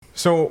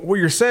So what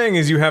you're saying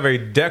is you have a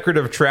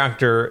decorative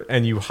tractor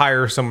and you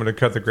hire someone to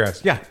cut the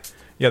grass. Yeah.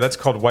 Yeah, that's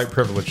called white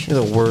privilege.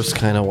 You're the worst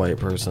kind of white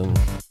person.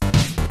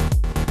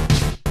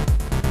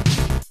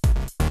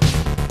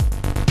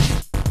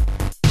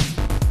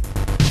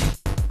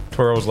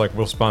 Toro's like,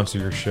 we'll sponsor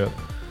your shit.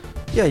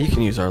 Yeah, you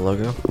can use our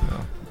logo.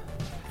 No.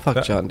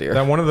 Fuck John Deere.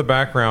 That one in the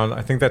background,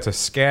 I think that's a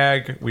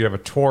Skag. We have a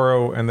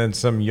Toro and then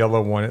some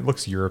yellow one. It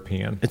looks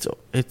European.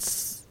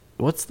 It's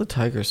what's the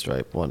tiger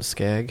stripe one?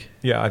 Skag?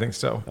 Yeah, I think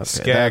so. Okay,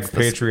 Skag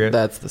Patriot.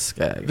 That's the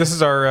Skag. This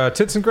is our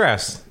Tits and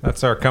Grass.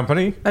 That's our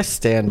company. I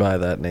stand by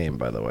that name,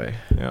 by the way.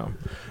 Yeah.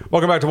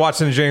 Welcome back to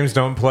Watson and James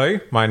Don't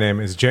Play. My name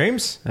is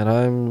James. And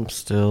I'm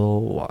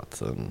still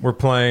Watson. We're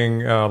playing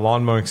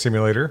Lawnmowing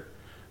Simulator.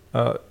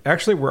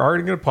 Actually, we're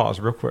already going to pause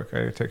real quick. I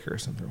gotta take care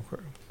of something real quick.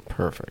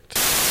 Perfect.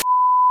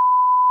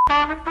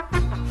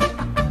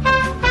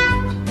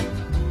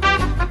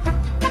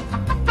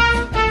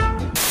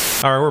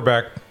 All right, we're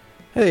back.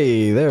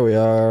 Hey, there we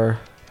are.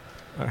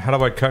 How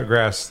do I cut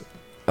grass?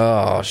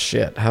 Oh,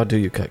 shit. How do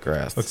you cut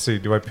grass? Let's see.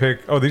 Do I pick?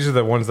 Oh, these are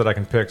the ones that I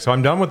can pick. So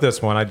I'm done with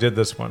this one. I did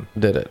this one.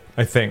 Did it?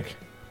 I think.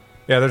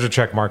 Yeah, there's a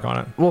check mark on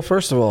it. Well,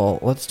 first of all,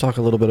 let's talk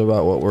a little bit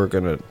about what we're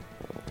going to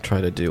try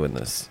to do in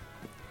this.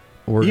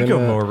 Eco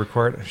mower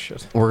required. Oh,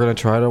 shit. We're going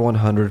to try to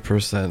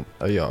 100%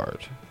 a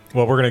yard.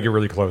 Well, we're going to get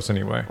really close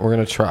anyway. We're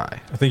going to try.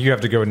 I think you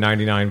have to go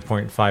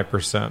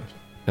 99.5%.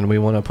 And we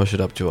want to push it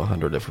up to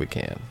 100 if we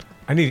can.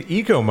 I need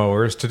eco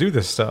mowers to do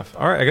this stuff.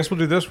 All right, I guess we'll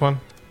do this one.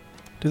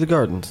 Do the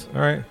gardens.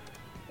 All right.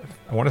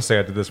 I want to say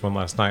I did this one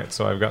last night,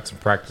 so I've got some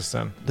practice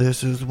in.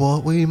 This is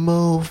what we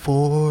mow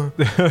for.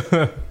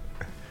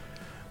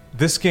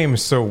 This game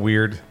is so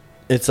weird.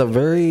 It's a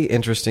very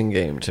interesting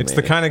game to me. It's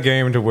the kind of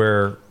game to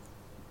where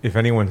if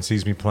anyone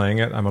sees me playing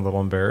it, I'm a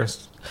little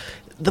embarrassed.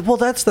 Well,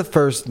 that's the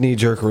first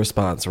knee-jerk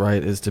response,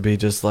 right? Is to be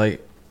just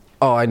like,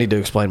 oh, I need to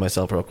explain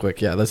myself real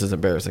quick. Yeah, this is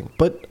embarrassing.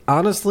 But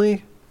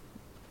honestly,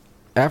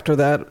 after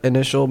that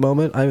initial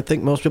moment, I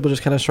think most people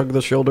just kind of shrug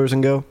their shoulders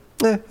and go,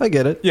 I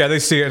get it. Yeah, they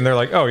see it and they're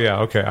like, oh, yeah,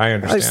 okay, I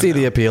understand. I see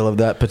the appeal of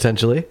that,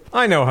 potentially.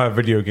 I know how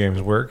video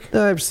games work.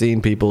 I've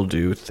seen people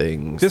do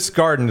things. This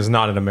garden is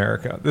not in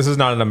America. This is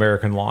not an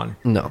American lawn.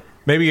 No.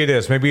 Maybe it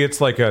is. Maybe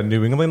it's like a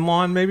New England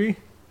lawn, maybe?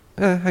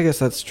 I guess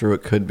that's true.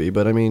 It could be.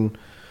 But, I mean,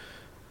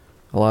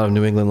 a lot of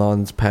New England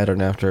lawns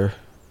pattern after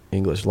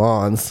English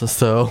lawns,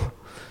 so...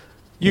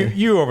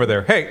 You over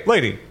there. Hey,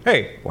 lady.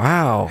 Hey.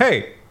 Wow.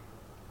 Hey.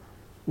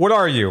 What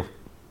are you?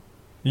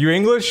 You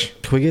English?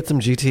 Can we get some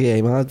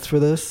GTA mods for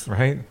this?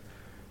 Right?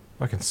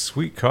 Fucking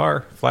sweet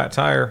car. Flat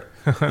tire.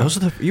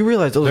 Those are you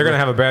realize those they're going to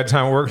have a bad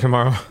time at work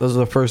tomorrow. Those are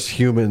the first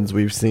humans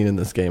we've seen in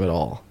this game at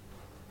all.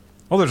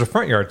 Oh, there's a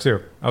front yard,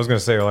 too. I was going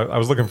to say, I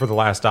was looking for the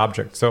last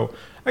object. So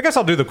I guess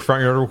I'll do the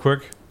front yard real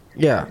quick.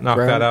 Yeah. Knock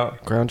that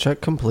out. Ground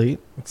check complete.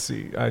 Let's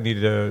see. I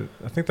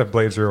think the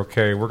blades are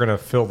okay. We're going to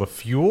fill the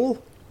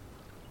fuel.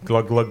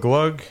 Glug, glug,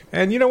 glug.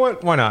 And you know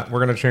what? Why not?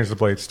 We're going to change the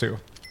blades, too.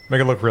 Make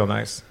it look real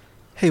nice.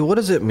 Hey, what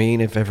does it mean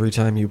if every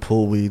time you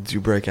pull weeds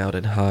you break out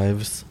in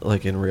hives,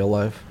 like in real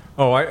life?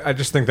 Oh, I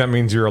just think that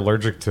means you're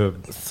allergic to...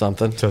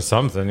 Something? To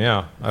something,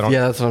 yeah.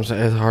 Yeah, that's what I'm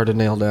saying. It's hard to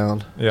nail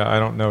down. Yeah, I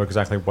don't know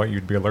exactly what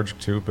you'd be allergic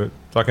to, but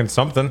fucking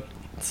something.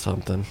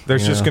 Something.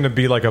 There's just going to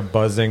be like a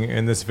buzzing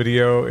in this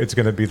video. It's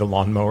going to be the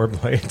lawnmower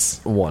blades.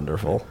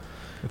 Wonderful.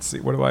 Let's see.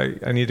 What do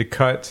I need to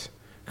cut?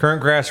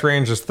 Current grass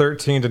range is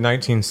 13 to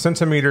 19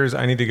 centimeters.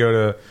 I need to go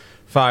to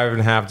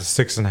 5.5 to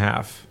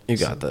 6.5. You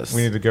got this.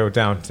 We need to go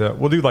down to...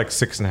 We'll do like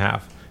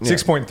 6.5. Yeah.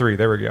 6.3.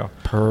 There we go.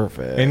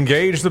 Perfect.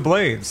 Engage the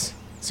blades.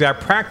 See, I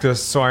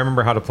practiced, so I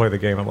remember how to play the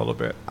game a little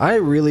bit. I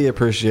really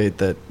appreciate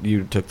that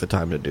you took the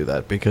time to do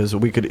that, because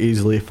we could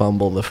easily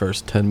fumble the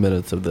first 10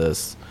 minutes of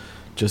this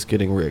just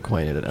getting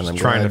reacquainted. And I'm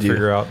trying to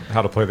figure out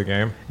how to play the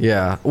game.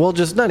 Yeah. Well,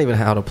 just not even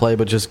how to play,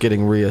 but just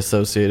getting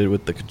reassociated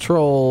with the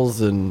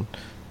controls and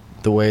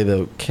the way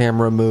the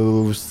camera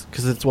moves.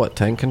 Because it's what,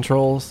 10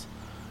 controls?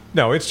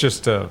 No, it's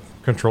just a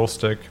control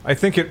stick. I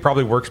think it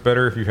probably works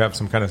better if you have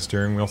some kind of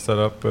steering wheel set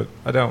up, but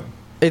I don't.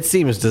 It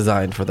seems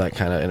designed for that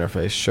kind of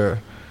interface, sure.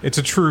 It's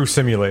a true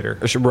simulator.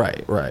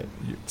 Right.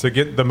 To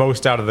get the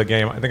most out of the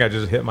game, I think I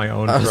just hit my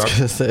own truck. I was going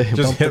to say,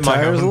 just hit my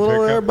tires own a little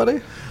pickup. there,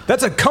 buddy.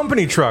 That's a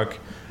company truck.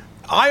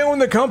 I own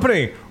the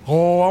company.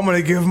 Oh, I'm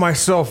going to give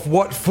myself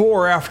what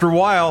for after a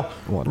while.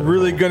 Wonderful.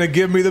 Really going to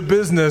give me the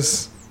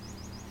business.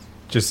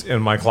 Just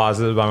in my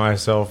closet by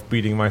myself,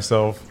 beating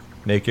myself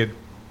naked.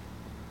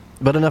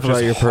 But enough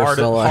about your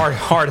personal life.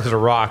 Hard as a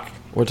rock.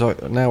 I want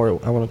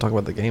to talk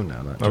about the game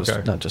now,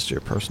 not just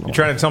your personal You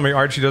trying to tell me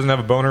Archie doesn't have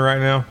a boner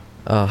right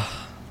now?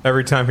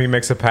 Every time he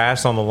makes a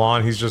pass on the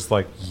lawn, he's just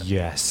like,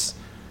 yes,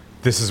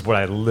 this is what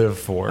I live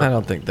for. I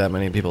don't think that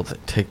many people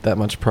take that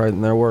much pride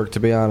in their work, to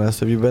be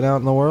honest. Have you been out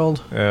in the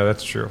world? Yeah,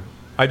 that's true.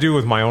 I do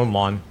with my own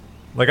lawn.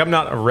 Like, I'm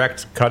not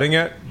erect cutting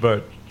it,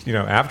 but,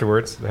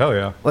 afterwards, hell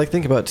yeah. Like,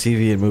 think about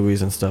TV and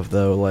movies and stuff,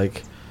 though.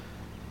 Like,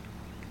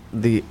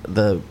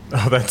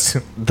 that's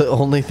the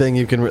only thing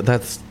you can...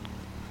 That's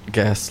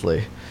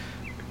ghastly.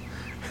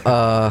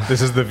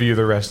 This is the view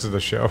the rest of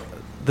the show.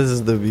 This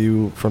is the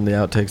view from the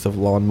outtakes of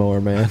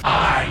Lawnmower Man.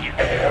 I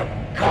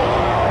am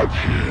God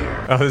here.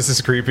 Oh, this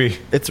is creepy.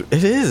 It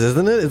is,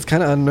 isn't it? It's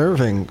kind of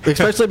unnerving,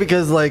 especially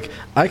because like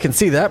I can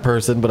see that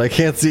person, but I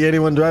can't see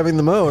anyone driving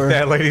the mower.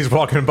 That lady's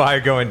walking by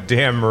going,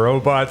 damn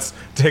robots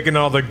taking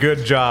all the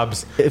good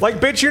jobs.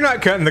 Like, bitch, you're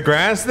not cutting the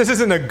grass. This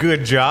isn't a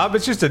good job.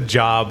 It's just a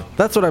job.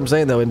 That's what I'm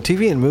saying, though. In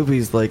TV and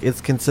movies, like, it's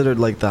considered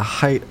like the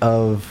height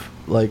of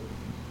like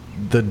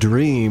the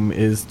dream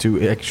is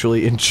to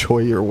actually enjoy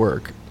your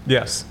work.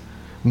 Yes.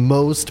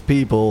 Most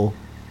people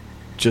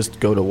just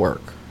go to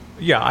work.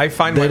 Yeah, I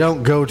find they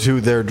don't go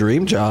to their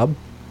dream job.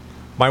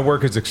 My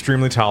work is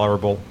extremely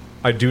tolerable.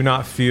 I do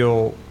not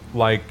feel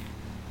like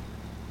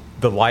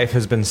the life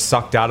has been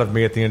sucked out of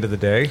me at the end of the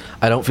day.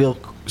 I don't feel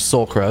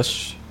soul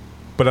crushed.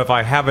 But if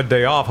I have a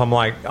day off, I'm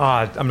like,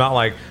 I'm not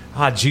like,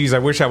 geez, I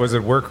wish I was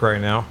at work right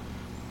now.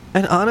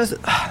 And honest,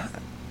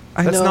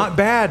 that's not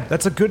bad.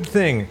 That's a good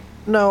thing.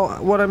 No,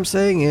 what I'm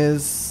saying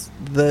is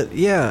that,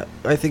 yeah,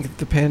 I think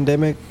the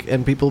pandemic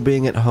and people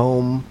being at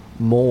home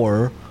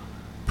more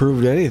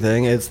proved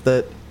anything. It's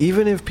that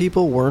even if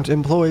people weren't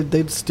employed,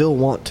 they'd still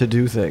want to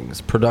do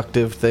things,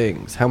 productive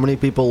things. How many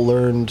people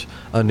learned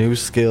a new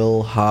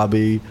skill,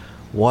 hobby,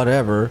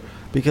 whatever?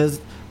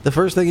 Because the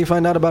first thing you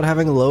find out about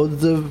having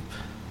loads of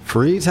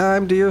free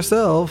time to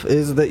yourself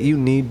is that you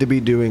need to be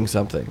doing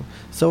something.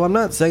 So I'm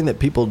not saying that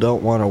people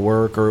don't want to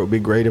work or it would be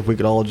great if we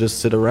could all just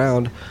sit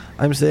around.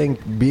 I'm saying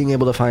being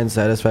able to find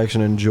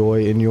satisfaction and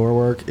joy in your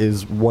work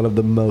is one of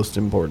the most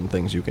important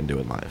things you can do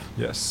in life.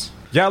 Yes.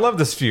 Yeah, I love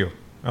this view.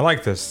 I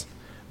like this.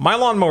 My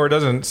lawnmower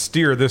doesn't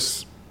steer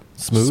this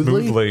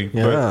smoothly.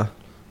 Yeah. But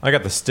I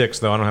got the sticks,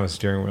 though. I don't have a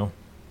steering wheel.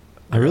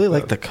 I really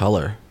like the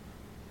color.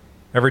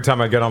 Every time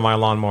I get on my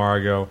lawnmower,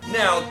 I go,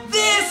 now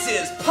this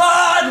is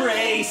pod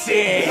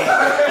racing!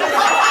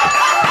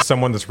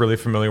 Someone that's really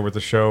familiar with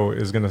the show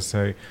is going to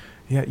say,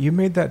 yeah, you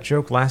made that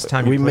joke last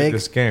time you played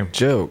this game.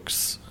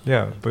 Jokes.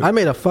 Yeah, but I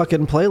made a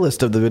fucking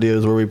playlist of the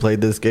videos where we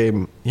played this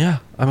game. Yeah,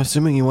 I'm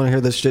assuming you want to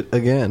hear this shit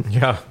again.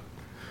 Yeah.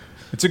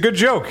 It's a good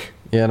joke.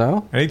 You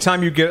know?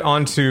 Anytime you get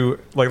onto,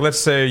 like, let's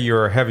say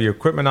you're a heavy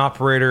equipment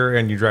operator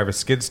and you drive a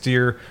skid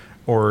steer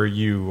or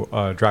you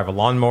drive a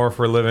lawnmower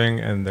for a living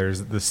and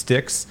there's the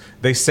sticks,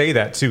 they say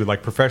that too.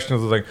 Like,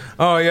 professionals are like,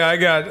 oh, yeah, I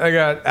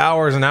got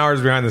hours and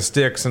hours behind the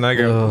sticks. And I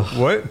go,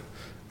 what?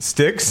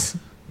 Sticks?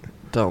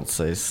 Don't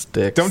say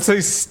sticks. Don't say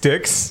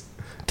sticks.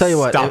 Tell you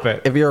what, Stop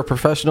it. If you're a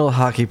professional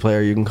hockey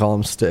player, you can call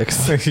them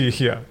sticks.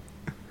 Yeah.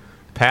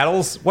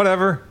 Paddles?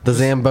 Whatever. The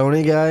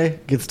Zamboni guy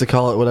gets to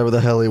call it whatever the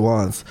hell he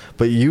wants.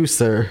 But you,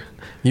 sir,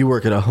 you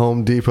work at a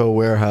Home Depot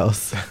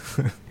warehouse.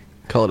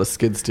 Call it a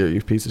skid steer,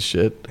 you piece of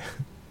shit.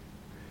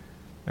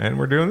 And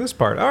we're doing this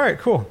part. All right,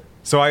 cool.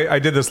 So I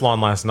did this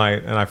lawn last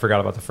night, and I forgot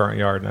about the front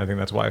yard, and I think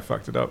that's why I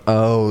fucked it up.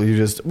 Oh, you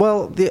just...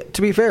 Well,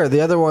 to be fair,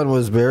 the other one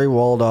was very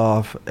walled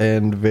off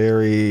and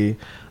very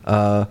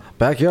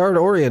backyard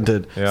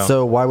oriented. Yeah.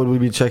 So why would we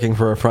be checking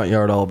for a front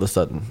yard all of a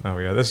sudden? Oh,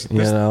 yeah.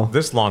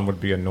 This lawn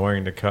would be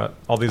annoying to cut.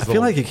 All these. I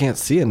feel like you can't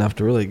see enough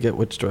to really get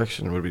which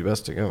direction would be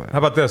best to go in. How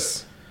about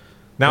this?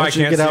 Now I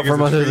can't get out see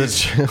from under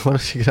trees.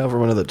 Once you get out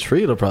from under the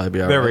tree, it'll probably be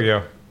all right. There we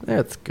go.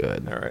 That's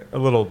good. All right. A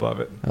little above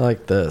it. I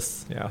like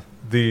this. Yeah.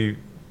 The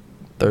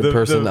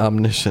third-person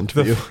omniscient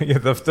view. Yeah,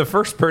 the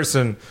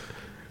first-person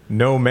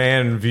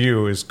no-man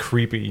view is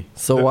creepy.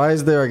 So why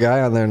is there a guy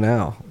on there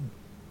now?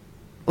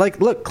 Like,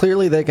 look,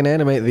 clearly they can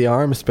animate the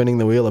arm spinning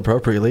the wheel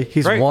appropriately.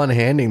 He's right.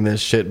 one-handing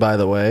this shit, by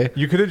the way.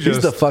 You could have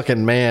just... He's the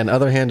fucking man.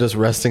 Other hand just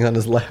resting on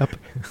his lap.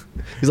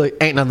 He's like,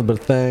 ain't nothing but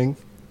a thing.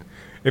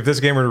 If this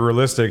game were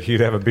realistic, he'd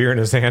have a beer in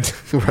his hand.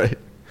 Right.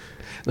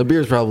 The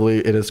beer's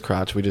probably in his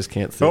crotch. We just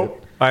can't see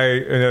it. I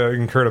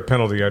incurred a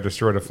penalty. I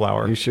destroyed a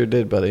flower. You sure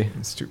did, buddy.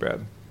 It's too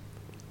bad.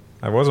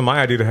 It wasn't my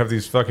idea to have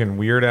these fucking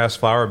weird-ass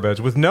flower beds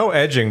with no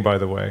edging, by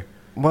the way.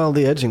 Well,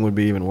 the edging would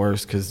be even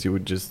worse because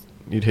you'd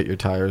hit your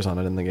tires on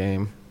it in the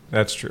game.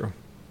 That's true.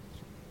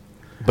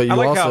 But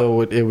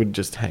you it would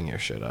just hang your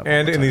shit up.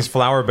 And in these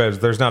flower beds,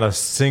 there's not a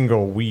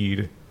single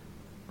weed.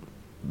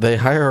 They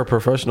hire a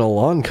professional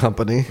lawn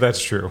company.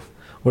 That's true.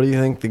 What do you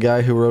think the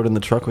guy who rode in the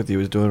truck with you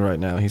is doing right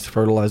now? He's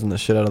fertilizing the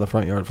shit out of the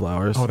front yard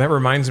flowers. Oh, that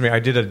reminds me. I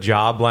did a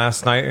job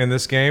last night in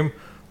this game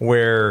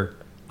where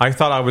I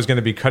thought I was going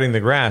to be cutting the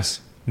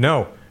grass.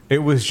 No, it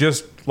was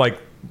just like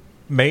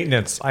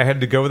maintenance. I had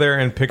to go there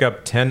and pick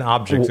up 10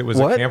 objects. It was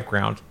a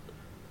campground.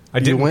 I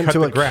didn't You went cut to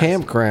the a grass.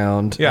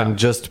 campground and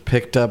just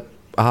picked up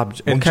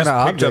objects. What kind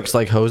of objects?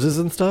 Like hoses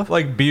and stuff?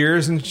 Like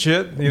beers and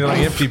shit. You know, like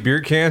empty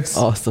beer cans.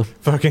 Awesome.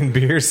 Fucking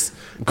beers.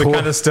 The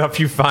kind of stuff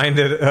you find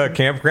at a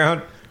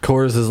campground.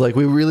 Coors is like,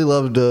 we really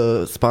love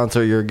to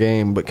sponsor your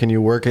game, but can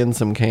you work in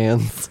some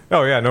cans?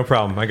 Oh yeah, no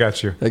problem. I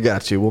got you. I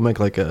got you. We'll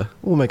make like a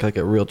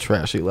real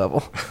trashy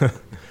level.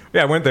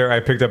 Yeah, I went there. I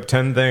picked up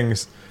 10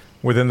 things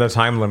within the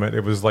time limit.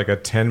 It was like a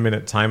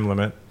 10-minute time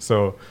limit,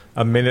 so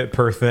a minute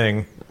per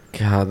thing.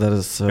 God, that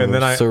is so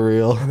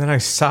surreal. And then I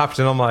stopped,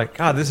 and I'm like,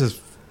 God, this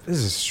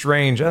is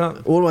strange.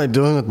 What am I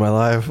doing with my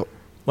life?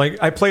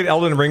 Like, I played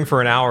Elden Ring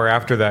for an hour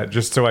after that,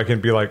 just so I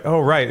can be like,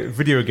 oh right,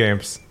 video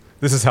games.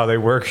 This is how they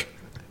work.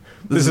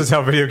 This is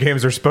how video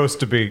games are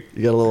supposed to be.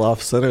 You got a little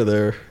off center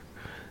there.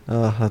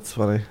 Oh, that's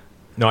funny.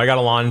 No, I got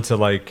on to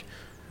like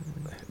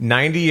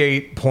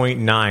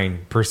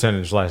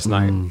 98.9% last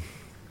night.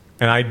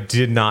 And I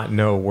did not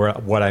know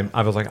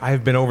I was like,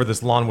 I've been over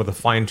this lawn with a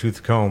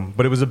fine-tooth comb,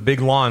 but it was a big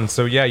lawn,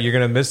 so yeah, you're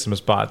going to miss some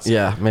spots.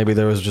 Yeah, maybe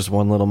there was just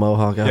one little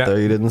mohawk out there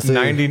you didn't see.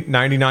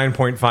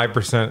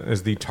 99.5%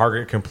 is the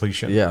target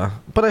completion. Yeah,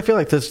 but I feel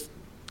like there's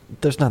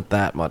not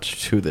that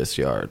much to this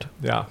yard.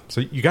 Yeah,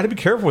 so you got to be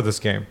careful with this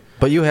game.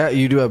 But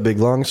you do have big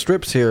long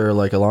strips here,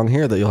 like along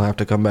here, that you'll have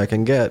to come back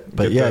and get.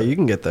 But you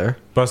can get there.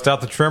 Bust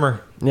out the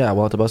trimmer. Yeah,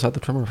 we'll have to bust out the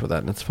trimmer for that,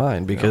 and it's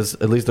fine because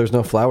at least there's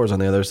no flowers on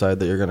the other side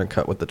that you're going to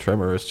cut with the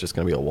trimmer. It's just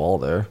going to be a wall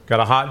there. Got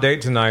a hot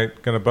date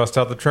tonight. Going to bust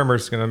out the trimmer.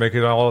 It's going to make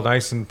it all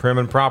nice and prim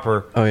and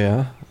proper. Oh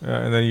yeah.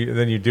 And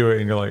then you do it,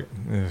 and you're like,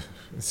 it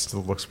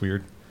still looks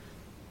weird.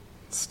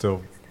 It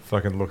still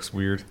fucking looks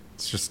weird.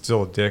 It's just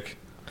still a dick.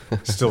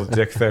 Still a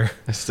dick there.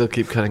 I still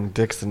keep cutting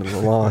dicks into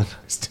the lawn.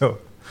 Still.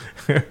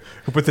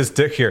 Who put this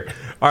dick here?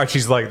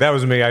 Archie's like, that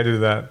was me. I do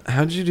that.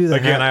 How'd you do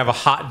that? Again, I have a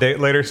hot date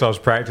later, so I was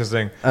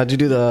practicing. How'd you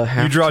do the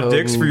half? You draw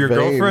dicks for your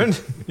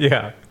girlfriend?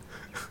 Yeah.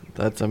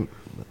 That's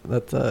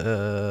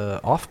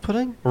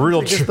off-putting.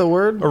 Is the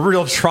word? A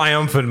real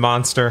triumphant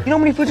monster. You know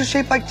how many foods are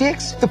shaped like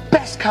dicks? The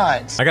best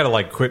kinds. I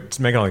gotta quit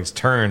making all these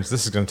turns.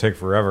 This is gonna take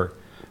forever.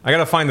 I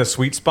gotta find the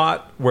sweet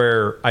spot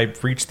where I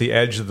reach the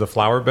edge of the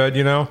flower bed.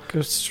 Go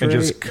straight.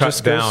 and just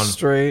cut down. Go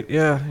straight.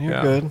 Yeah,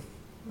 you're good.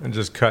 And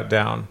just cut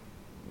down.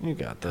 You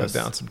got this.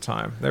 Cut down some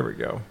time. There we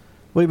go.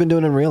 What have you been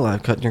doing in real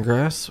life? Cutting your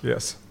grass?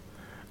 Yes.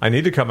 I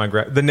need to cut my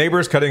grass. The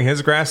neighbor's cutting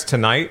his grass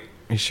tonight.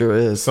 He sure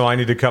is. So I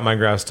need to cut my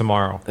grass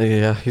tomorrow.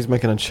 Yeah, he's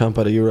making a chump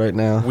out of you right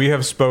now. We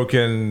have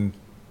spoken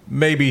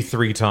maybe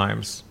 3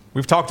 times.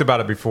 We've talked about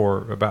it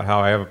before, about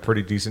how I have a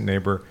pretty decent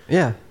neighbor.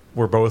 Yeah.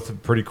 We're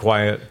both pretty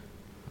quiet.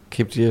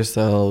 Keep to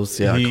yourselves.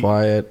 Yeah,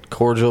 quiet.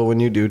 Cordial when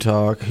you do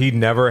talk. He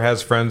never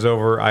has friends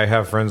over. I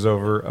have friends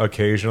over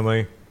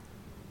occasionally.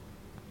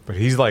 But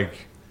he's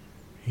like...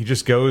 He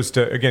just goes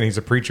to, again, he's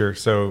a preacher,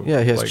 so...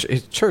 Yeah,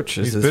 his church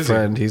is his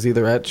friend. He's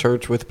either at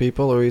church with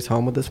people or he's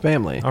home with his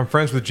family. I'm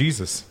friends with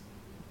Jesus.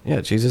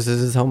 Yeah, Jesus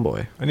is his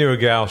homeboy. I knew a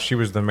gal, she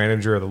was the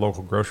manager of the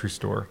local grocery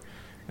store,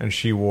 and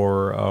she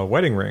wore a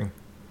wedding ring.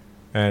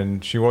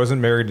 And she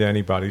wasn't married to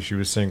anybody. She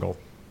was single,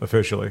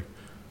 officially.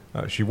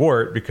 She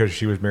wore it because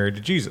she was married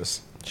to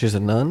Jesus. She's a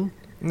nun?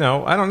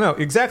 No, I don't know.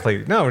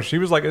 Exactly. No, she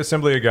was like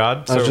Assembly of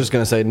God. I was just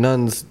going to say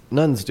nuns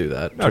do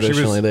that. No,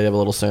 traditionally, they have a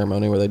little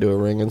ceremony where they do a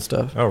ring and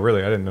stuff. Oh,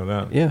 really? I didn't know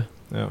that. Yeah.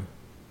 No,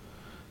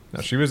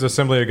 she was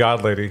Assembly of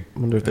God lady. I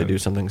wonder if they do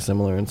something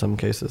similar in some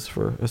cases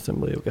for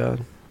Assembly of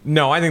God.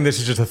 No, I think this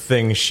is just a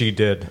thing she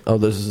did. Oh,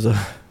 this is a...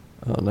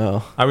 Oh,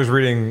 no. I was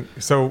reading...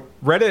 So,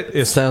 Reddit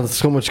is... Sounds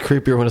so much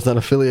creepier when it's not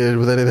affiliated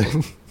with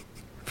anything.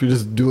 If you're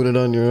just doing it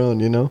on your own,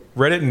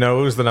 Reddit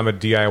knows that I'm a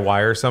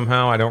DIYer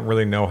somehow. I don't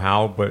really know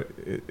how, but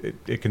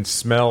it can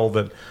smell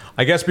that.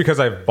 I guess because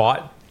I've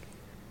bought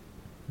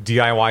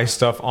DIY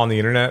stuff on the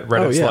internet,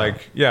 Reddit's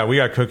like, yeah, we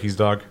got cookies,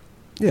 dog.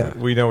 Yeah.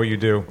 We know what you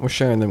do. We're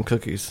sharing them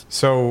cookies.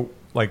 So,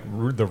 like,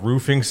 the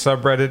roofing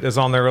subreddit is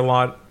on there a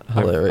lot.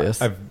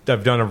 Hilarious. I've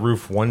done a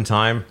roof one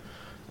time.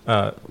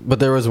 But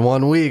there was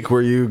 1 week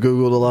where you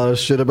Googled a lot of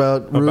shit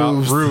about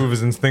roofs. About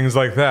roofs and things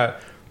like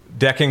that.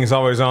 Decking is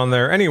always on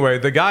there. Anyway,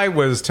 the guy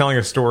was telling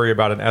a story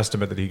about an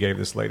estimate that he gave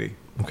this lady.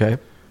 Okay.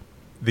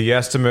 The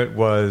estimate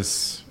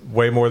was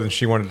way more than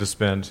she wanted to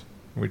spend,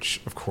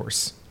 which, of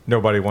course,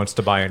 nobody wants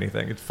to buy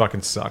anything. It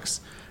fucking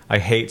sucks. I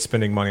hate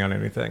spending money on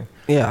anything.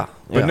 Yeah.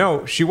 But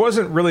no, she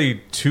wasn't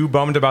really too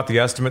bummed about the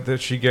estimate that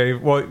she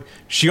gave. Well,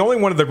 she only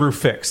wanted the roof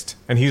fixed,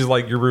 and he's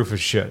like, your roof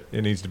is shit.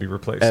 It needs to be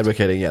replaced.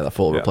 Advocating, the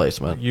full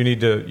replacement. You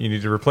need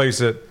to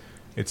replace it.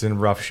 It's in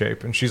rough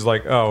shape. And she's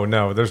like, oh,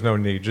 no, there's no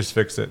need. Just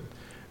fix it.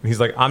 And he's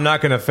like, I'm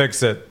not going to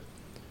fix it.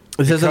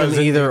 This isn't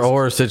an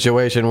either-or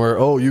situation where,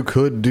 you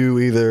could do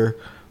either.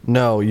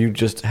 No, you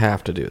just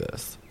have to do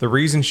this. The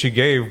reason she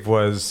gave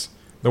was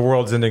the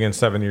world's ending in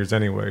 7 years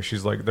anyway.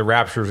 She's like, the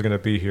rapture is going to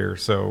be here,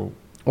 so...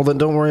 Well, then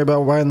don't worry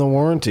about buying the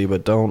warranty,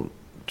 but don't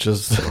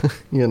just,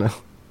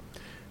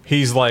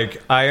 He's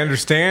like, I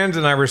understand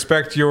and I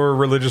respect your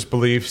religious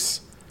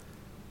beliefs.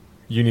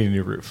 You need a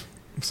new roof,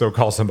 so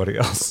call somebody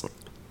else.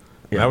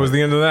 Yeah. That was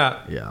the end of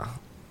that. Yeah.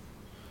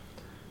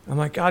 I'm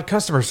like, God,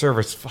 customer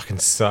service fucking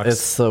sucks. It's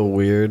so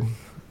weird.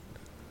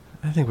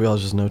 I think we all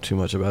just know too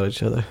much about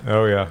each other.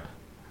 Oh, yeah.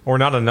 Or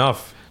not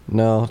enough.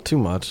 No, too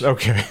much.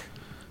 Okay.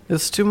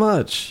 It's too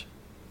much.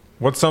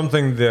 What's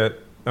something that...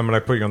 I'm going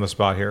to put you on the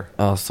spot here.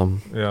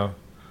 Awesome. Yeah.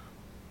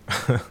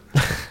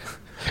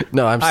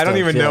 No, I don't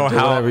even know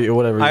how...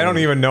 Whatever I don't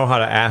even know how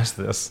to ask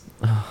this.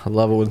 I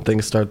love it when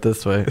things start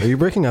this way. Are you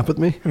breaking up with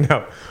me?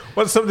 No.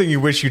 What's something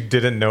you wish you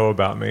didn't know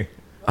about me?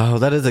 Oh,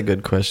 that is a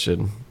good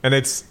question. And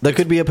that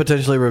could be a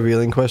potentially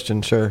revealing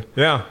question, sure.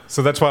 Yeah.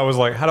 So that's why I was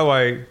like, how do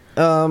I...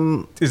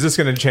 is this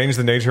going to change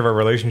the nature of our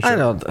relationship? I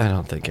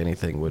don't think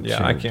anything would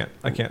change.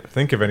 I can't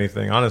think of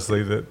anything,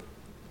 honestly, that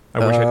I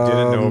wish I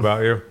didn't know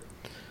about you.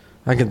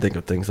 I can think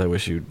of things I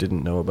wish you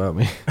didn't know about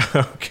me.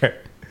 Okay.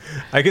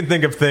 I can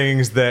think of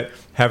things that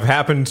have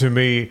happened to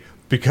me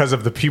because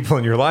of the people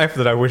in your life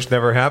that I wish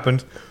never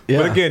happened. Yeah.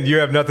 But again, you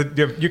have nothing.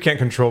 You can't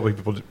control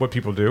what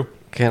people do.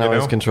 Can't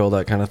always control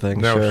that kind of thing.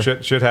 No,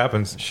 sure. shit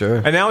happens. Sure.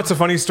 And now it's a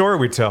funny story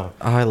we tell.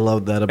 I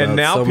love that about And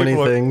now so many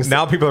things.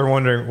 Now people are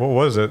wondering, what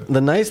was it?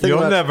 The nice thing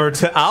I'll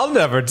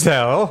never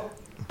tell.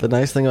 The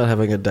nice thing about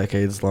having a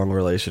decades-long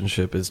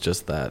relationship is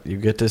just that. You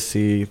get to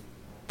see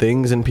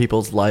things in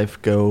people's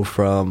life go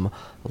from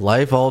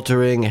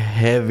life-altering,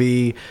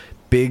 heavy,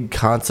 big,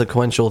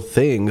 consequential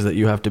things that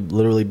you have to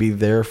literally be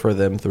there for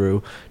them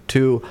through,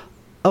 to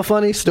a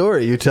funny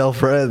story you tell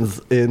friends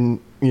in,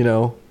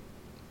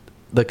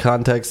 the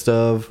context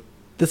of,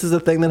 this is a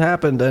thing that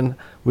happened and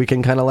we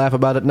can kind of laugh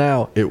about it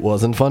now. It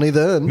wasn't funny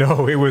then.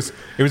 No, it was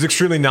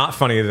extremely not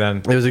funny then.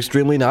 It was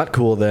extremely not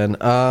cool then.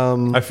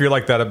 I feel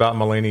like that about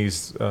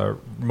Mulaney's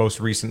most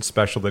recent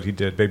special that he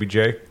did, Baby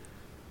J.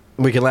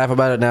 We can laugh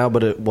about it now,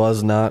 but it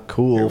was not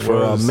cool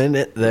for a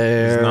minute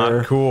there. It's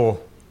not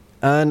cool.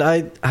 And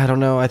I don't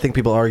know. I think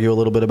people argue a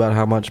little bit about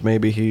how much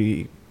maybe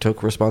he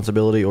took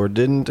responsibility or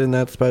didn't in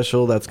that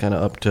special. That's kind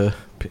of up to,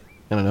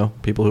 I don't know,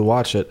 people who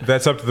watch it.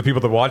 That's up to the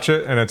people that watch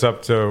it, and it's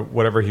up to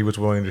whatever he was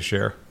willing to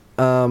share.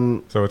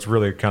 So it's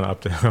really kind of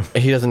up to him.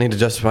 He doesn't need to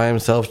justify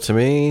himself to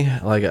me.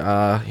 Like,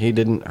 he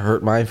didn't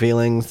hurt my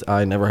feelings.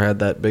 I never had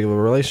that big of a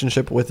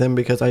relationship with him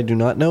because I do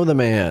not know the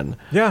man.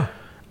 Yeah.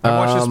 I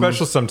watch his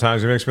specials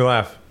sometimes. It makes me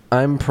laugh.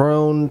 I'm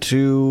prone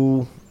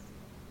to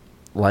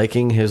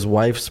liking his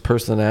wife's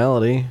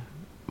personality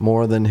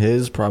more than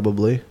his,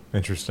 probably.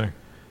 Interesting.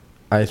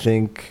 I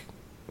think,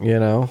 We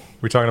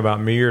talking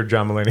about me or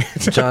John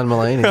Mulaney? John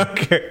Mulaney.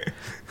 Okay.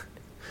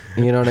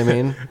 You know what I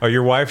mean? Oh,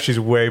 your wife, she's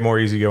way more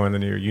easygoing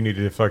than you. You need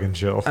to fucking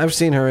chill. I've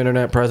seen her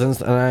internet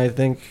presence, and I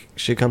think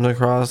she comes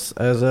across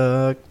as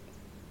a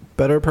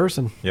better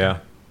person. Yeah.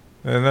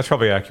 And that's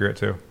probably accurate,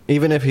 too.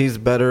 Even if he's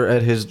better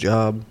at his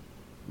job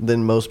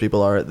than most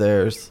people are at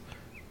theirs,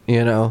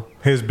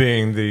 His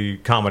being the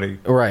comedy.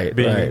 Right,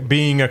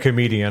 Being a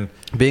comedian.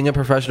 Being a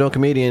professional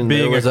comedian,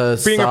 Being a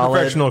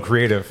professional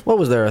creative. What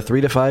was there, a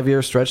 3 to 5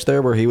 year stretch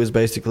there where he was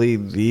basically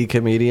the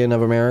comedian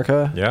of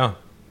America? Yeah.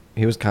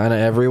 He was kind of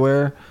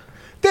everywhere.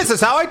 This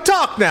is how I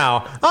talk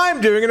now.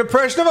 I'm doing an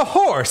impression of a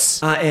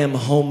horse. I am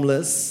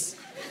homeless.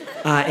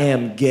 I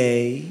am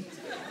gay.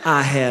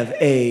 I have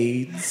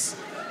AIDS.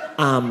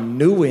 I'm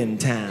new in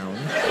town.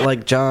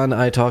 Like John,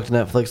 I talked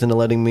Netflix into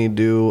letting me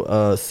do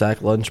a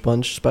Sack Lunch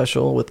Bunch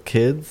special with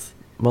kids.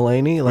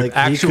 Mulaney, like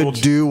he could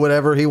do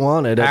whatever he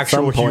wanted. At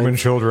some point, human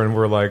children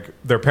were like,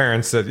 their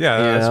parents said, "Yeah,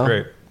 that's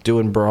great."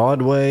 Doing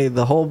Broadway,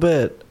 the whole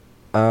bit,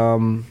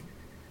 and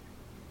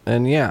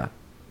yeah,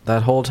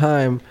 that whole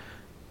time.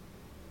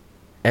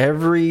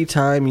 Every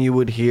time you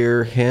would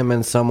hear him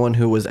and someone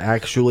who was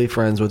actually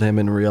friends with him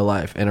in real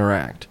life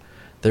interact,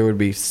 there would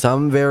be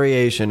some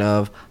variation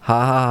of,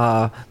 ha ha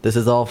ha, this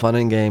is all fun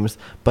and games.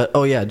 But,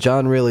 oh yeah,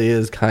 John really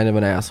is kind of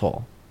an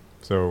asshole.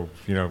 So,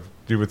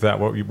 do with that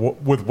what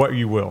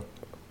you will.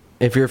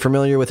 If you're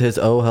familiar with his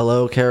Oh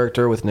Hello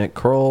character with Nick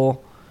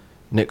Kroll,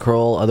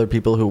 other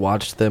people who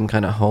watched them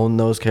kind of hone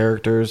those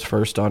characters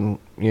first on,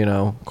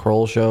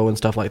 Kroll show and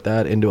stuff like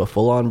that into a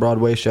full-on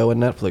Broadway show and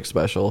Netflix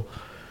special.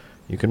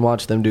 You can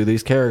watch them do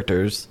these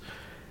characters,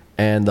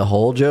 and the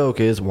whole joke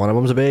is one of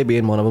them's a baby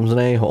and one of them's an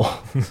a-hole.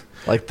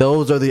 Like,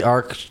 those are the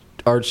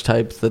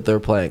archetypes that they're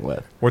playing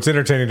with. What's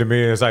entertaining to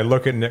me is I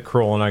look at Nick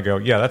Kroll and I go,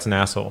 yeah, that's an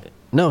asshole.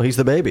 No, he's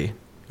the baby.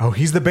 Oh,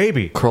 he's the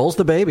baby. Kroll's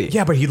the baby.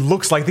 Yeah, but he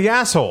looks like the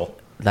asshole.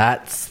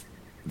 That's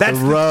the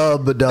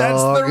rub, dog.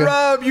 That's the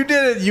rub. You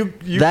did it. You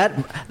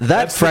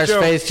that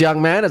fresh-faced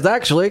young man is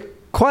actually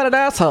quite an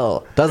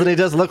asshole. Doesn't he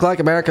just look like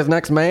America's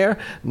next mayor?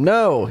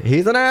 No,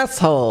 he's an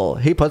asshole.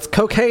 He puts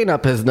cocaine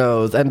up his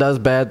nose and does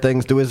bad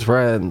things to his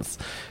friends.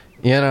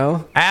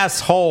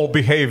 Asshole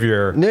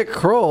behavior. Nick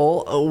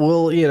Kroll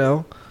will,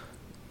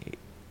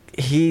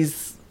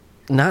 he's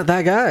not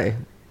that guy.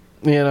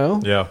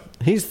 Yeah.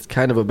 He's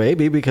kind of a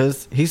baby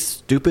because he's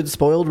stupid,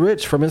 spoiled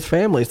rich from his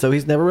family, so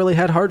he's never really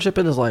had hardship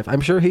in his life.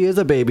 I'm sure he is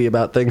a baby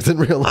about things in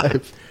real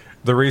life.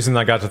 The reason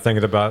I got to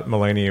thinking about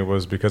Mulaney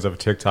was because of a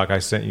TikTok I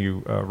sent you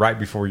right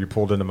before you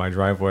pulled into my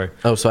driveway.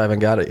 Oh, so I haven't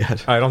got it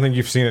yet. I don't think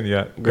you've seen it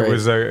yet. Great.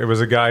 It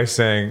was a guy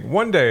saying,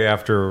 one day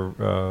after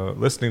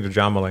listening to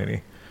John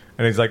Mulaney,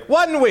 and he's like,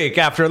 1 week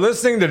after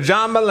listening to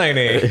John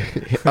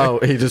Mulaney. Oh,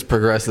 he just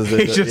progresses.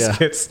 He just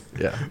gets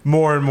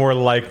more and more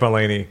like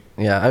Mulaney.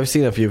 Yeah, I've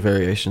seen a few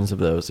variations of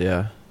those,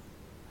 yeah.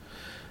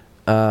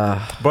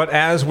 But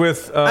as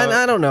with...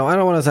 I don't know. I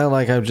don't want to sound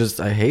like I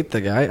hate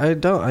the guy. I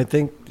don't. I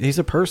think he's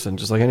a person,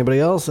 just like anybody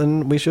else,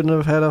 and we shouldn't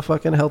have had a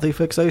fucking unhealthy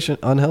fixation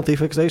on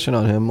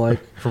him. Like,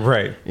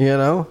 right.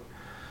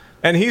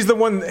 And he's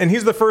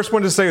the first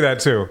one to say that,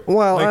 too.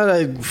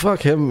 Well,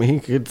 fuck him. He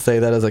could say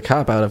that as a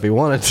cop-out if he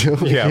wanted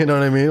to. Yeah. You know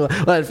what I mean?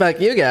 Well, in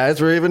fact, you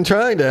guys were even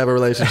trying to have a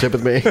relationship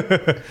with me.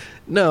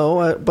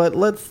 No, but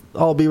let's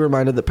all be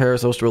reminded that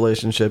parasocial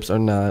relationships are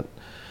not,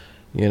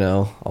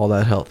 all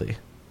that healthy.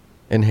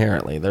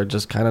 Inherently. They're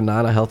just kind of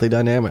not a healthy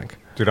dynamic.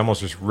 Dude, I almost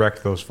just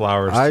wrecked those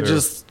flowers, I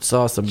just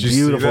saw some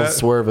beautiful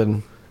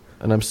swerving,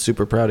 and I'm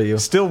super proud of you.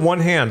 Still one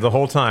hand the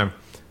whole time.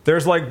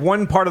 There's like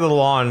one part of the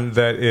lawn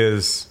that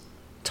is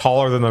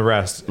taller than the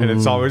rest, and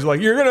it's always like,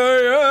 you're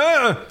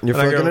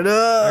fucking it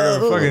up. I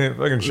go,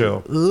 fucking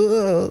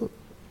chill.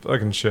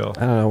 Fucking chill.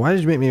 I don't know. Why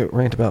did you make me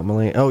rant about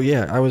Melania? Oh,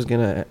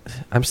 yeah.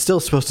 I'm still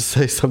supposed to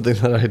say something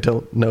that I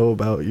don't know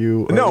about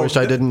you. Or wish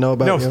I didn't know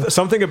about you.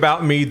 Something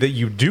about me that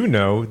you do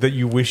know that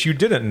you wish you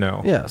didn't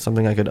know. Yeah,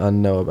 something I could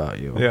unknow about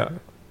you. Yeah.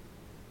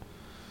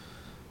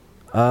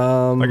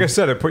 Like I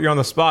said, it put you on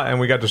the spot, and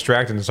we got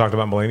distracted and talked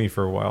about Mulaney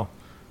for a while,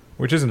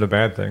 which isn't a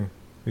bad thing.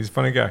 He's a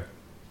funny guy.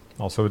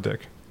 Also a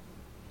dick.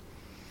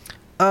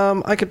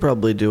 I could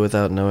probably do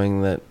without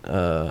knowing that,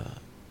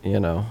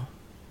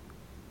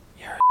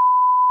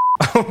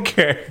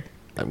 Okay.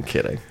 I'm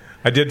kidding.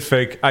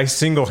 I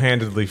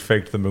single-handedly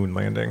faked the moon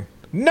landing.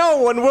 No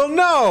one will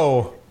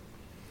know!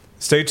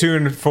 Stay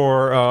tuned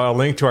for a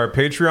link to our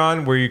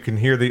Patreon where you can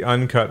hear the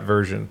uncut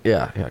version.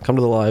 Yeah. Come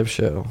to the live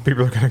show.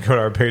 People are going to go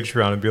to our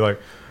Patreon and be like,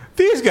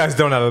 these guys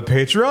don't have a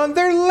Patreon.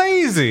 They're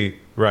lazy.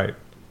 Right.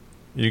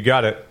 You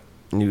got it.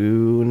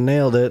 You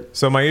nailed it.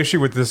 So my issue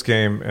with this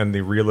game and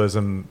the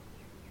realism,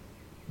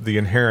 the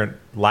inherent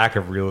lack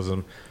of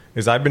realism,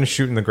 is I've been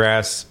shooting the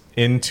grass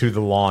into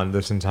the lawn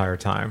this entire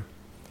time.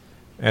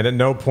 And at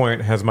no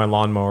point has my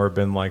lawnmower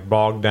been like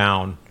bogged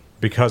down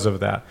because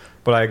of that.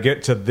 But I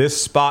get to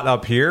this spot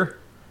up here,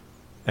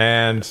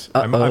 and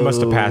I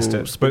must have passed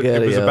it. But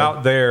it was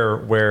about there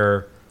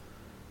where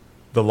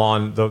the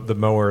lawn, the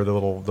mower, the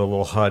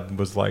little HUD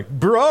was like,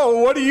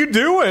 "Bro, what are you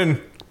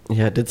doing?"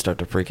 Yeah, it did start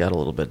to freak out a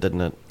little bit,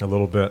 didn't it? A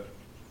little bit.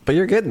 But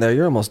you're getting there.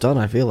 You're almost done,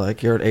 I feel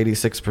like. You're at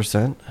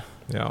 86%.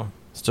 Yeah.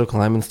 Still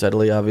climbing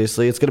steadily,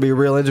 obviously. It's going to be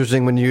real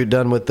interesting when you're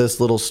done with this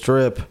little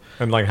strip.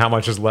 And, like, how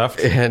much is left?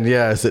 And,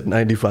 yeah, is it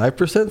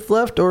 95%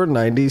 left or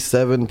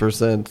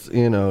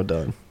 97%,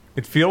 done?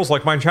 It feels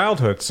like my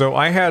childhood. So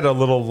I had a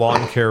little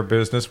lawn care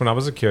business when I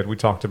was a kid. We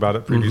talked about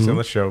it previously on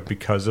the show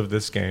because of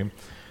this game.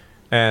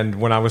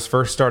 And when I was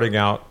first starting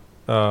out,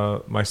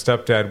 my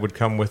stepdad would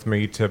come with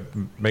me to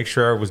make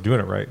sure I was doing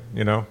it right,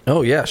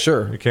 Oh, yeah,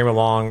 sure. He came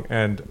along,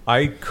 and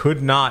I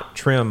could not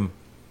trim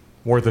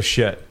worth a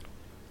shit.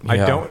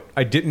 Yeah.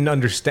 I didn't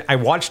understand. I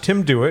watched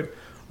him do it.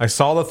 I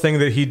saw the thing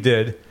that he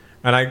did,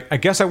 and I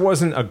guess I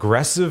wasn't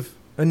aggressive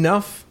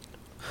enough.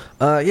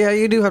 Yeah,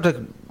 you do have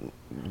to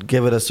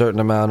give it a certain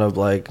amount of,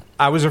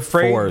 I was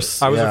afraid.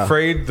 Force. I was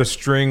afraid the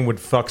string would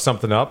fuck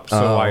something up,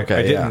 so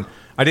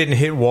I didn't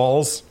hit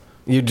walls.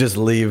 You just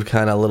leave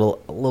kind of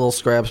little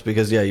scraps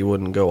because, you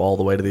wouldn't go all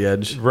the way to the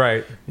edge.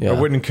 Right. Yeah. I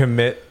wouldn't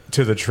commit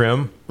to the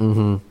trim.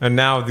 Mm-hmm. And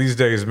now, these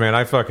days, man,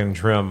 I fucking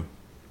trim.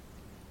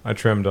 I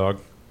trim, dog.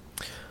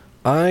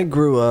 I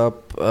grew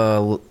up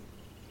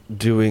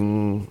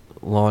doing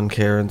lawn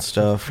care and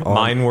stuff.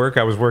 Mine work?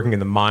 I was working in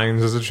the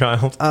mines as a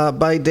child.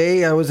 By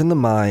day, I was in the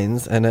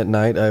mines, and at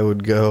night, I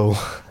would go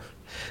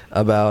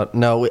I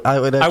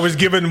was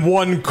given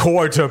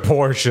 1/4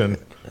 portion.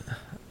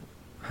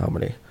 How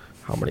many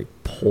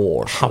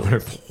portions? How many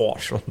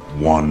portion?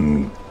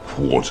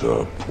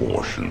 1/4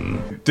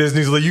 portion.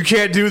 Disney's like, you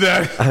can't do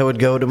that. I would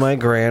go to my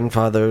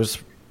grandfather's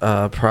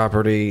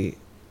property,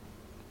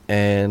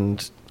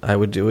 and I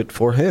would do it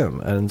for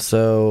him. And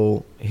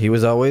so he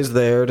was always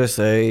there to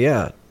say,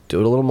 do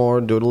it a little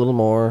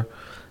more.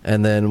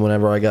 And then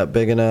whenever I got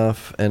big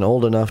enough and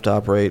old enough to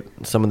operate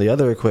some of the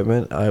other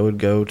equipment, I would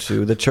go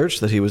to the church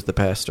that he was the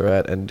pastor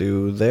at and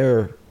do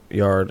their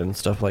yard and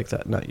stuff like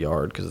that. Not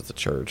yard, because it's a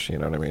church, you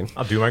know what I mean?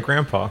 I'll do my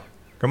grandpa.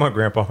 Come on,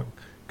 Grandpa.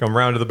 Come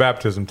round to the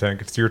baptism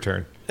tank. It's your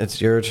turn. It's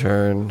your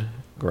turn,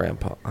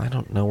 Grandpa. I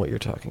don't know what you're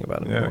talking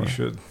about anymore. Yeah, you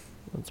should.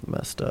 It's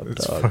messed up,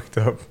 It's dog. fucked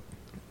up.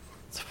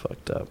 It's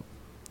fucked up.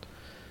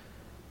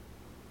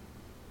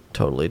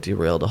 Totally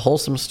derailed a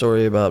wholesome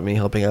story about me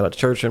helping out at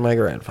church and my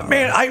grandfather.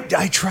 Man,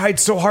 I tried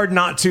so hard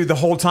not to the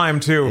whole time,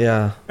 too.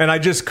 Yeah. And I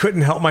just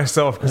couldn't help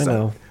myself. I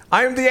know.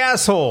 I'm the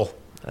asshole.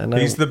 I know.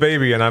 He's the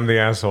baby, and I'm the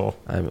asshole.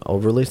 I'm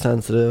overly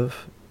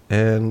sensitive,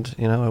 and,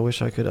 I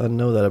wish I could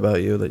unknow that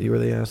about you, that you were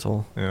the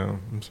asshole. Yeah,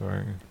 I'm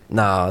sorry.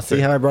 Nah, see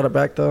how I brought it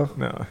back, though?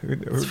 No.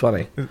 It's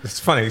funny. It's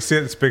funny. See,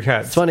 it's big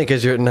hat. It's funny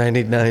because you're at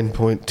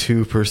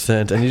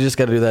 99.2%, and you just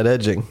got to do that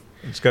edging.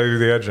 Just got to do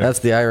the edging. That's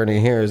the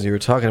irony here, is you were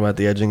talking about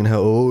the edging and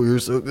how, you're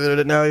so good at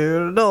it now,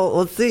 you're an adult.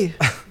 Let's see.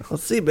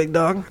 Let's see, big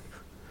dog.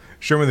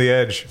 Show me the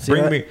edge.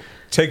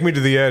 Take me to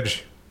the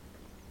edge.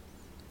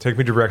 Take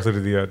me directly to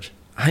the edge.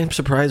 I'm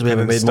surprised we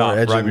haven't made more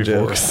edging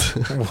jokes.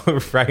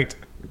 Right.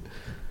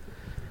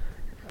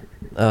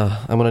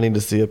 I'm going to need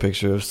to see a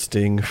picture of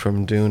Sting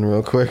from Dune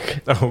real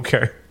quick.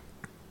 Okay.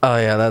 Oh,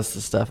 yeah, that's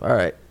the stuff. All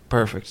right,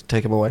 perfect.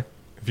 Take him away.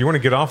 If you want to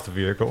get off the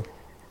vehicle,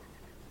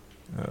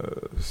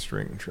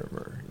 string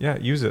trimmer. Yeah,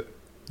 use it.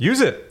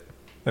 Use it.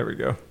 There we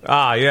go.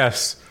 Ah,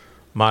 yes.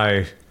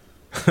 My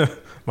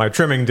my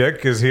trimming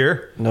dick is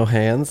here. No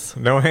hands?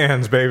 No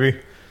hands, baby.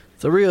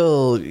 It's a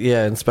real,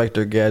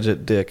 Inspector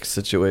Gadget dick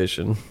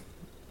situation.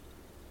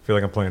 I feel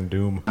like I'm playing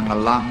Doom. I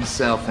locked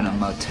myself in a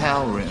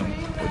motel room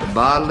with a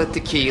bottle of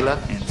tequila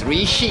and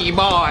 3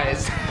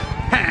 she-boys.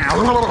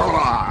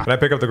 Can I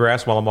pick up the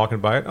grass while I'm walking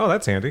by it? Oh,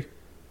 that's handy.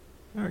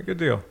 All right, good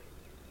deal.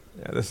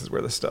 Yeah, this is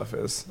where the stuff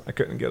is. I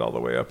couldn't get all the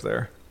way up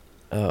there.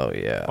 Oh,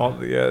 yeah. All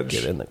the edge.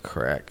 Get in the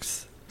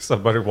cracks.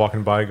 Somebody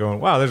walking by going,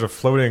 wow, there's a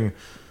floating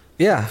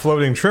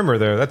trimmer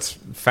there. That's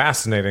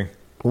fascinating.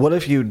 What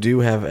if you do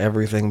have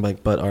everything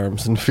like but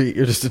arms and feet?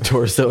 You're just a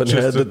torso and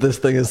head that this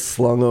thing is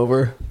slung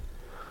over.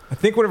 I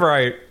think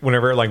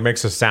whenever it like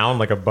makes a sound,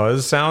 like a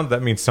buzz sound,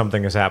 that means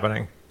something is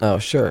happening. Oh,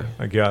 sure.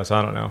 I guess.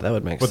 I don't know. That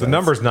would make sense. But the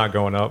number's not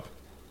going up.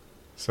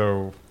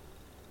 So.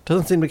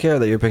 Doesn't seem to care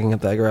that you're picking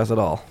up that grass at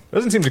all.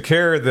 Doesn't seem to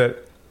care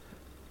that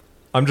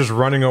I'm just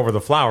running over the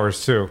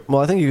flowers, too.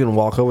 Well, I think you can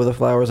walk over the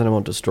flowers and it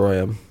won't destroy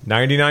them.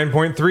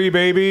 99.3,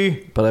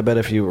 baby. But I bet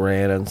if you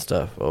ran and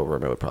stuff over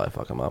them, it would probably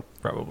fuck them up.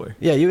 Probably.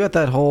 Yeah, you got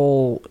that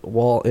whole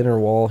inner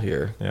wall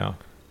here. Yeah.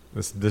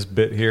 This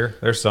bit here.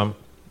 There's some.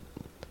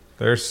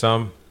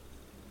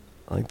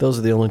 Like, those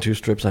are the only 2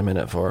 strips I'm in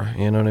it for.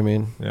 You know what I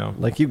mean? Yeah.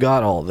 Like, you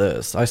got all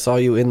this. I saw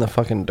you in the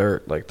fucking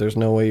dirt. Like, there's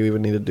no way you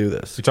even need to do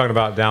this. You talking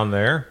about down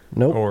there?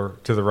 Nope. Or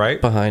to the right?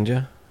 Behind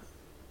you.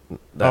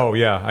 Oh,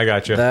 yeah. I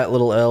got you. That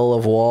little L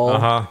of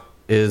wall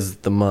is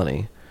the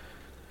money.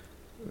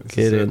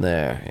 Get in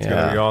there. It's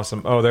going to be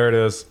awesome. Oh, there it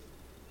is.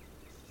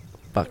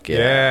 Fuck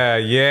yeah.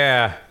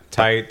 Yeah.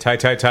 Tight.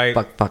 Fuck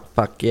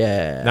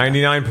yeah.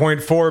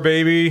 99.4,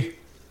 baby.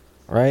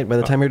 Right? By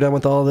the time you're done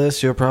with all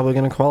this, you're probably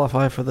going to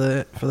qualify for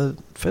the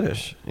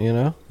finish, you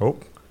know? Oh,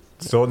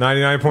 still at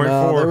 99.4.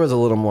 No, there was a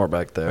little more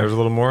back there. There's a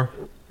little more?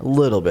 A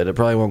little bit. It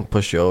probably won't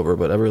push you over,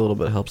 but every little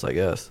bit helps, I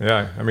guess.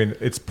 Yeah, I mean,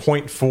 it's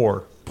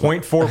 0.4.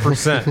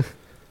 0.4%.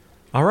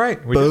 All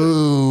right.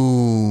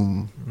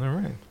 Boom. All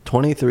right.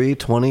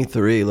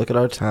 23:23. Look at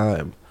our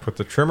time. Put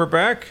the trimmer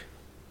back.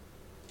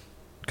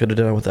 Could have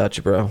done it without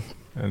you, bro.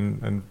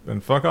 And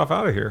fuck off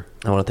out of here.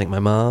 I want to thank my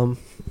mom.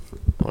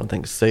 I want to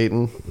thank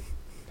Satan.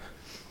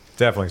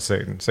 Definitely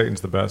Satan.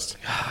 Satan's the best.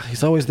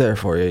 He's always there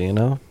for you, you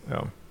know?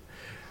 Yeah.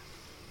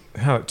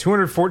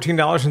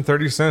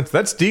 $214.30.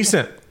 That's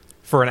decent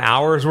for an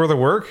hour's worth of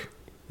work.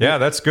 Yeah,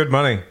 that's good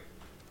money.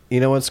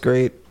 You know what's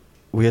great?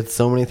 We had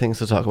so many things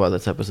to talk about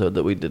this episode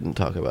that we didn't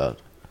talk about.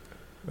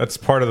 That's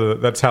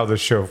that's how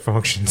this show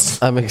functions.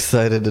 I'm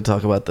excited to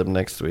talk about them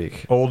next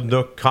week. Old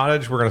Nook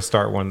Cottage. We're going to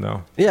start one,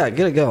 though. Yeah,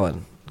 get it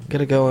going.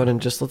 Get it going,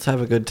 and just let's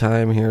have a good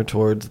time here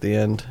towards the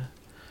end.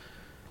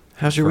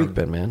 How's your week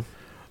been, man?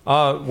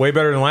 Way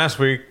better than last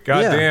week.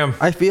 God damn.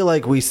 I feel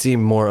like we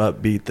seem more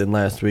upbeat than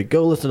last week.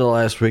 Go listen to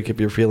last week if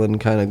you're feeling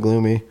kind of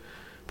gloomy.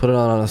 Put it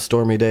on a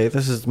stormy day.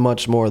 This is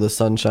much more the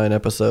sunshine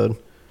episode.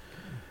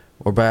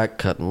 We're back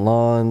cutting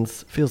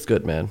lawns. Feels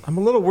good, man. I'm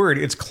a little worried.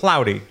 It's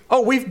cloudy.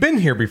 Oh, we've been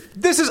here before.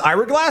 This is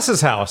Ira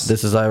Glass's house.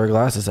 This is Ira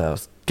Glass's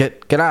house.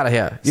 Get out of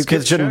here. You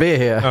kids shouldn't be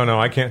here. Oh, no,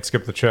 I can't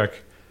skip the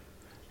check.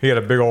 He had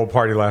a big old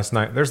party last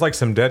night. There's like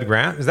some dead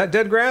grass. Is that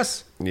dead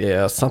grass?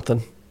 Yeah,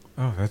 something.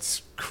 Oh,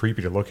 that's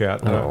creepy to look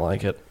at. I don't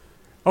like it.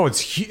 Oh,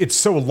 it's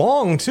so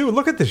long, too.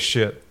 Look at this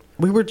shit.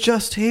 We were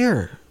just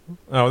here.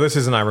 Oh, this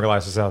isn't Ira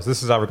Glass's house.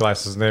 This is Ira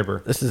Glass's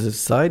neighbor. This is his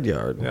side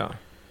yard. Yeah.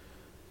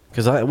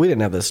 Because we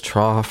didn't have this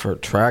trough or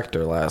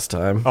tractor last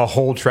time. A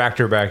whole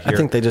tractor back here. I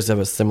think they just have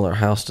a similar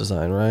house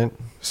design, right?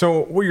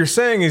 So what you're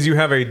saying is you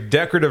have a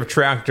decorative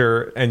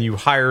tractor and you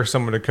hire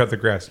someone to cut the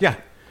grass. Yeah.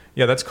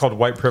 Yeah, that's called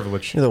white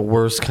privilege. You're the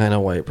worst kind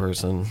of white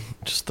person.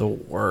 Just the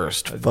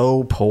worst.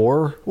 Faux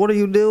poor? What are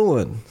you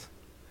doing?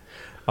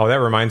 Oh,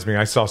 that reminds me.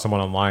 I saw someone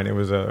online. It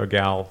was a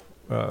gal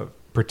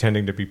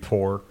pretending to be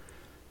poor.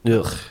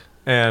 Ugh.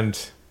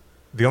 And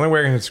the only way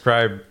I can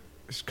describe...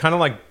 It's kind of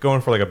like going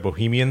for like a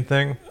bohemian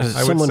thing, I would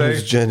say. Someone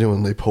who's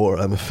genuinely poor,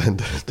 I'm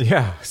offended.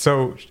 Yeah.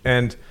 So,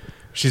 and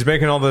she's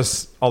making all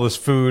this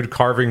food,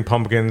 carving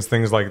pumpkins,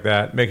 things like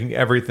that, making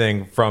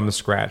everything from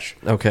scratch.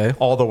 Okay.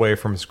 All the way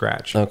from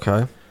scratch.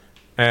 Okay.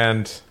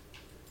 And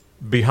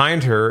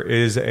behind her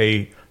is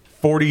a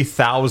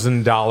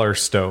 $40,000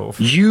 stove.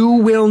 You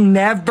will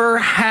never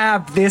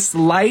have this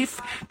life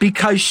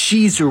because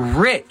she's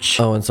rich.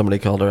 Oh, and somebody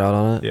called her out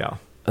on it? Yeah.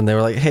 And they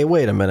were like, hey,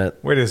 wait a minute.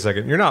 Wait a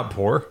second. You're not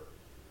poor.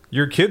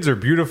 Your kids are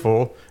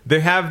beautiful. They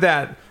have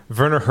that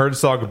Werner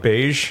Herzog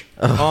beige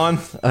on.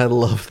 I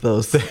love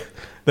those.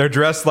 They're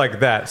dressed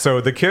like that.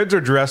 So the kids are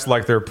dressed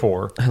like they're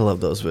poor. I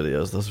love those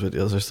videos. Those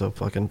videos are so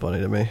fucking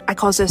funny to me. I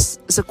call this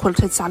the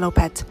quilted sallow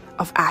bed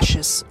of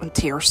ashes and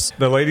tears.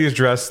 The lady is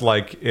dressed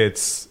like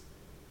it's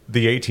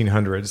the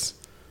 1800s,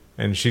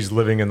 and she's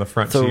living in the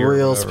frontier. It's a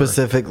real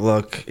specific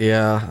look.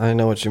 Yeah, I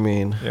know what you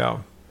mean.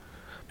 Yeah.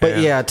 But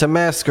yeah, to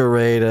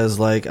masquerade as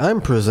like,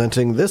 I'm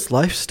presenting this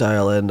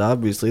lifestyle, and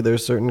obviously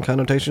there's certain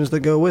connotations that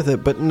go with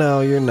it, but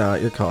no, you're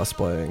not. You're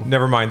cosplaying.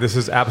 Never mind. This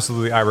is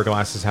absolutely Ira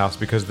Glass's house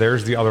because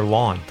there's the other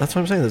lawn. That's what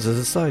I'm saying. This is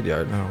a side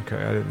yard. Oh,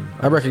 okay.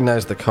 I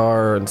recognize the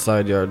car and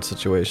side yard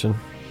situation.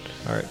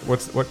 All right.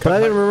 What? But I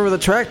didn't remember the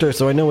tractor,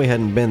 so I know we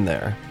hadn't been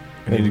there.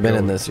 We hadn't been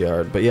in this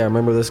yard. But yeah, I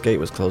remember this gate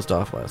was closed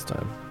off last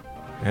time.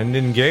 And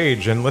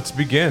engage, and let's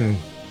begin.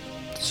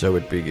 So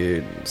it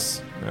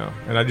begins. Yeah.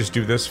 And I just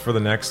do this for the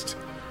next...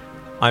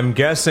 I'm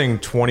guessing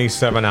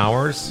 27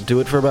 hours.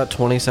 Do it for about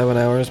 27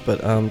 hours,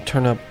 but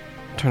turn up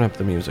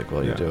the music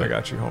while you do it. I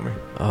got you, homie.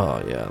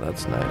 Oh, yeah,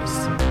 that's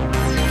nice.